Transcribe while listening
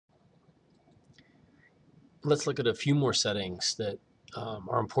let's look at a few more settings that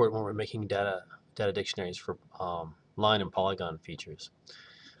are important when we're making data dictionaries for line and polygon features.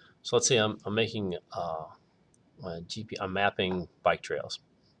 So let's say I'm making I'm mapping bike trails.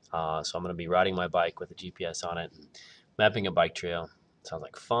 So I'm going to be riding my bike with a GPS on it, and mapping a bike trail. Sounds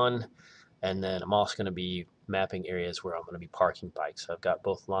like fun. And then I'm also going to be mapping areas where I'm going to be parking bikes. So I've got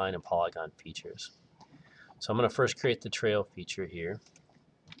both line and polygon features. So I'm going to first create the trail feature here.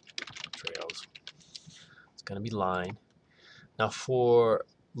 Trails. It's going to be line. Now for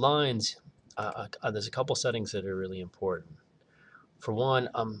lines, there's a couple settings that are really important. For one,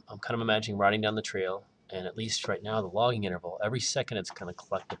 I'm kind of imagining riding down the trail, and at least right now, the logging interval, every second it's going to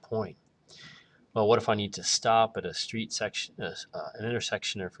collect a point. Well, what if I need to stop at a street section, an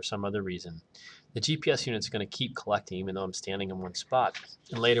intersection, or for some other reason? The GPS unit's going to keep collecting even though I'm standing in one spot.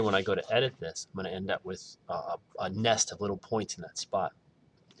 And later when I go to edit this, I'm going to end up with a nest of little points in that spot.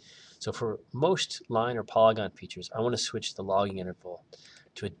 So for most line or polygon features, I want to switch the logging interval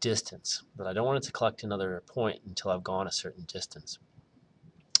to a distance, but I don't want it to collect another point until I've gone a certain distance.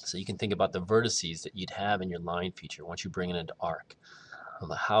 So you can think about the vertices that you'd have in your line feature once you bring it into arc.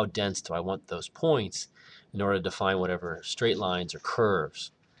 How dense do I want those points in order to define whatever straight lines or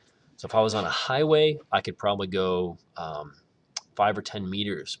curves. So if I was on a highway, I could probably go 5 or 10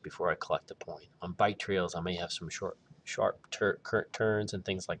 meters before I collect a point. On bike trails, I may have some sharp turns and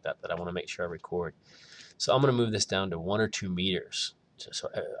things like that I want to make sure I record. So I'm going to move this down to 1 or 2 meters. So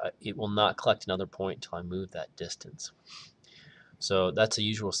it will not collect another point until I move that distance. So that's a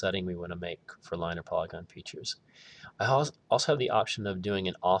usual setting we want to make for line or polygon features. I also have the option of doing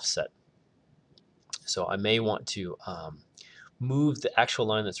an offset. So I may want to move the actual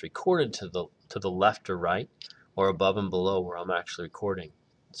line that's recorded to the left or right, or above and below where I'm actually recording.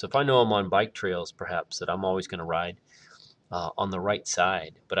 So if I know I'm on bike trails, perhaps that I'm always going to ride on the right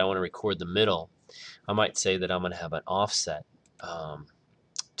side, but I want to record the middle, I might say that I'm going to have an offset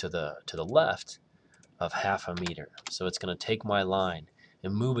to the left of 1/2 meter. So it's going to take my line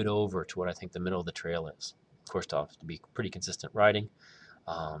and move it over to what I think the middle of the trail is. Of course, I'll have to be pretty consistent riding,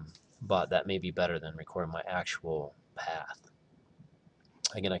 but that may be better than recording my actual path.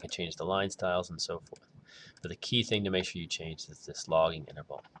 Again, I can change the line styles and so forth. But the key thing to make sure you change is this logging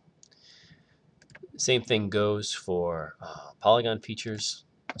interval. Same thing goes for polygon features.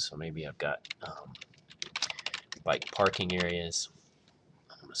 So maybe I've got bike parking areas.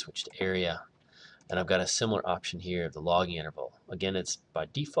 I'm going to switch to area. And I've got a similar option here of the logging interval. Again, it's by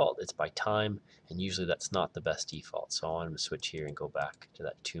default, it's by time, and usually that's not the best default. So I want to switch here and go back to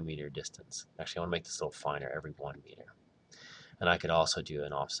that 2 meter distance. Actually, I want to make this a little finer, every 1 meter. And I could also do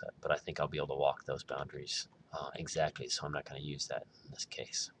an offset, but I think I'll be able to walk those boundaries exactly, so I'm not going to use that in this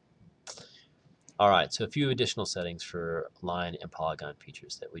case. Alright, so a few additional settings for line and polygon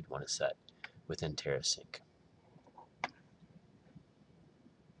features that we'd want to set within TerraSync.